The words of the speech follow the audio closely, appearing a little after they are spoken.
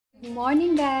Good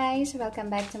morning guys,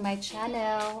 welcome back to my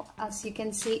channel. As you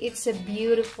can see, it's a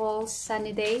beautiful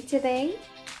sunny day today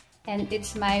and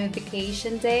it's my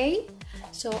vacation day,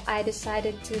 so I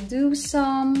decided to do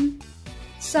some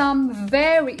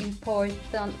very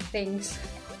important things,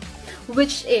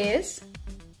 which is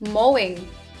mowing.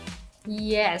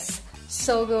 Yes,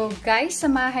 so guys,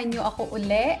 samahan nyo ako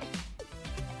uli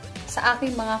sa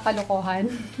aking mga kalokohan.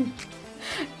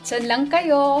 Diyan lang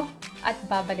kayo at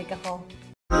babalik ako.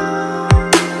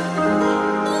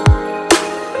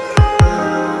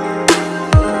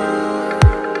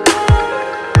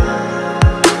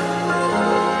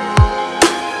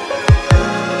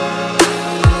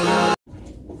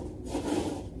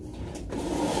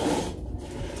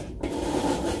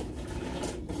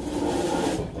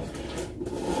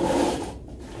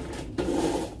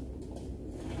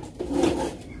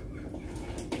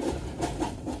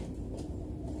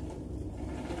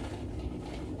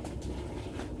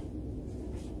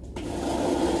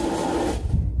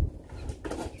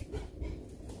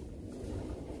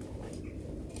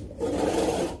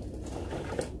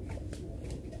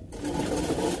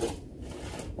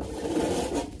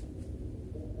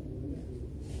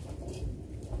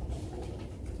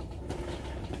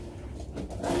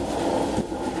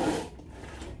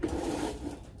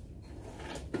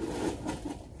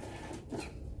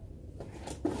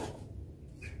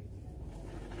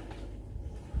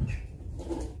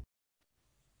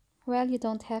 Well, you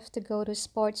don't have to go to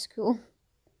sports school.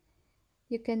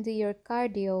 You can do your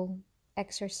cardio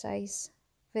exercise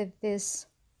with this.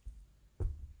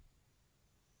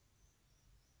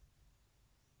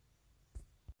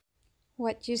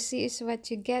 What you see is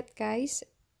what you get, guys.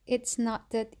 It's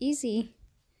not that easy.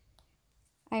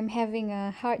 I'm having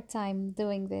a hard time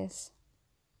doing this.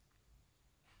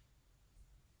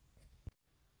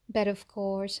 But of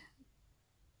course,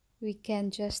 we can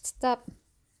just stop.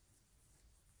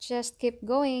 Just keep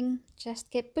going, just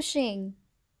keep pushing.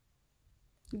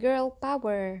 Girl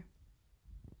power.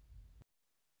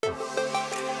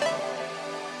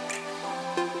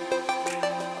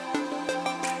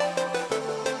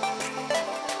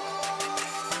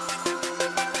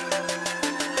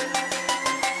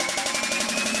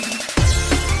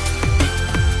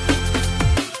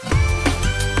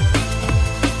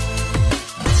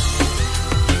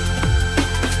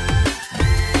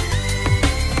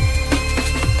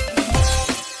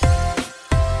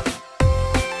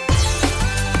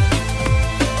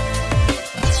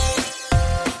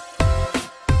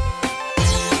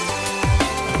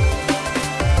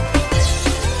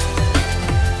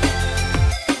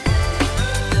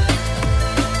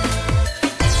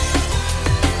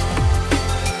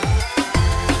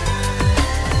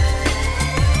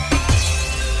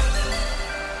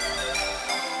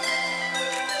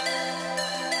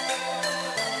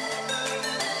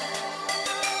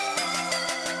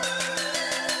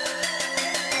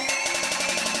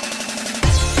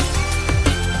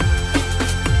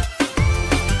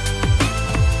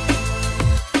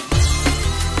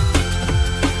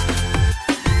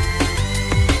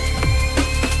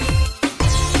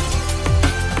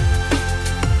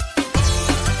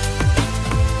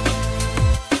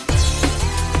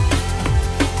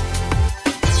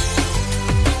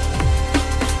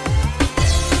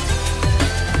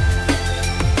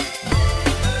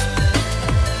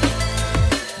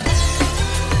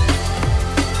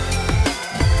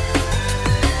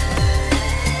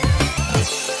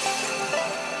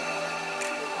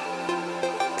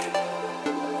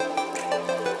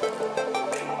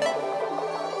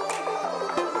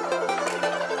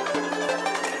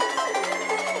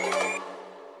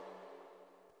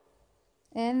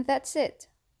 And that's it.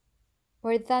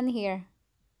 We're done here.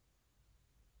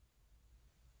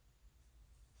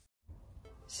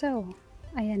 So,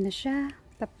 ayan na siya.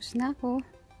 Tapos na ako.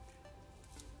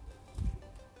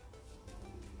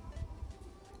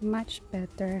 Much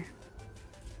better.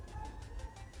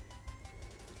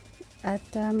 At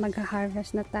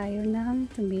mag-harvest na tayo ng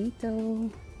tomato.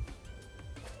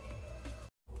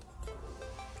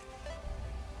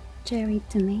 Cherry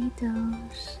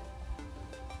tomatoes.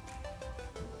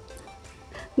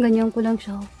 Ganyan ko lang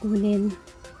siya kunin.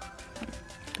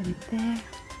 Ganito.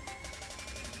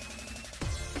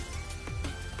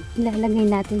 Ilalagay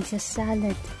natin sa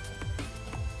salad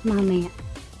mamaya.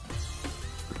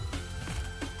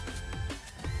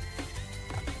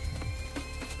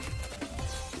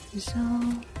 So,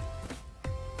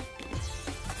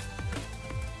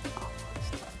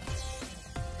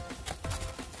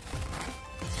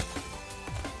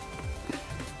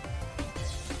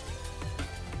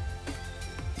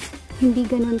 hindi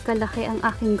ganun kalaki ang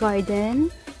aking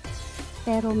garden,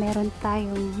 pero meron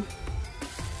tayong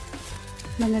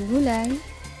mga gulay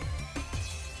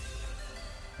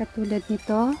katulad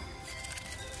nito,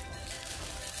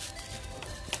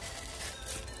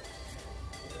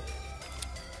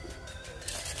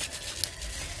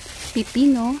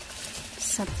 pipino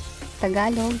sa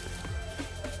Tagalog,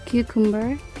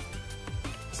 cucumber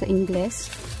sa Ingles,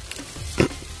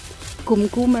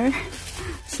 kumkumer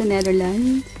sa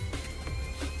Netherlands,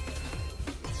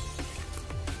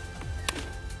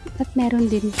 at meron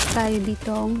din tayo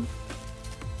ditong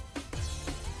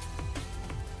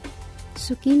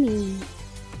zucchini.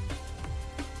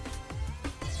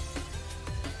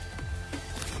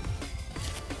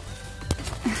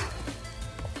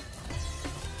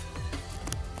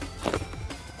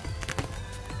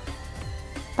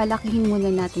 Palakihin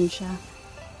muna natin siya.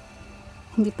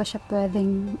 Hindi pa siya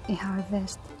pwedeng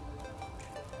i-harvest.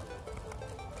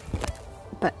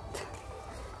 But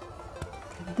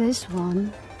this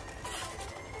one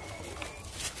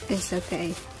is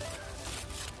okay.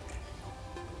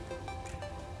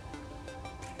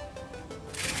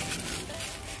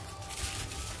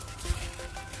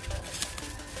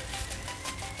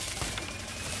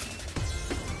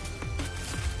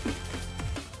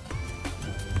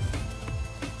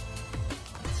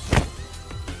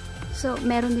 So,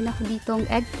 meron din ako ditong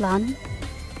eggplant.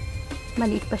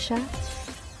 Maliit pa siya.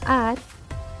 At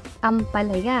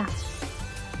ampalaya.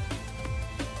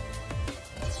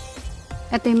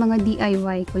 Ito yung mga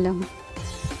DIY ko lang.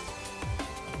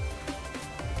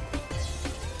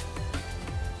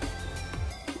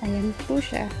 Ayan po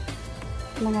siya.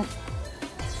 Mga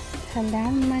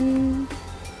halaman.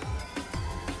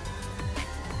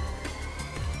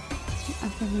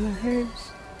 At mga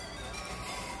herbs.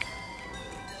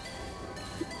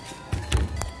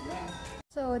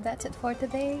 So that's it for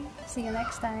today. See you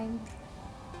next time.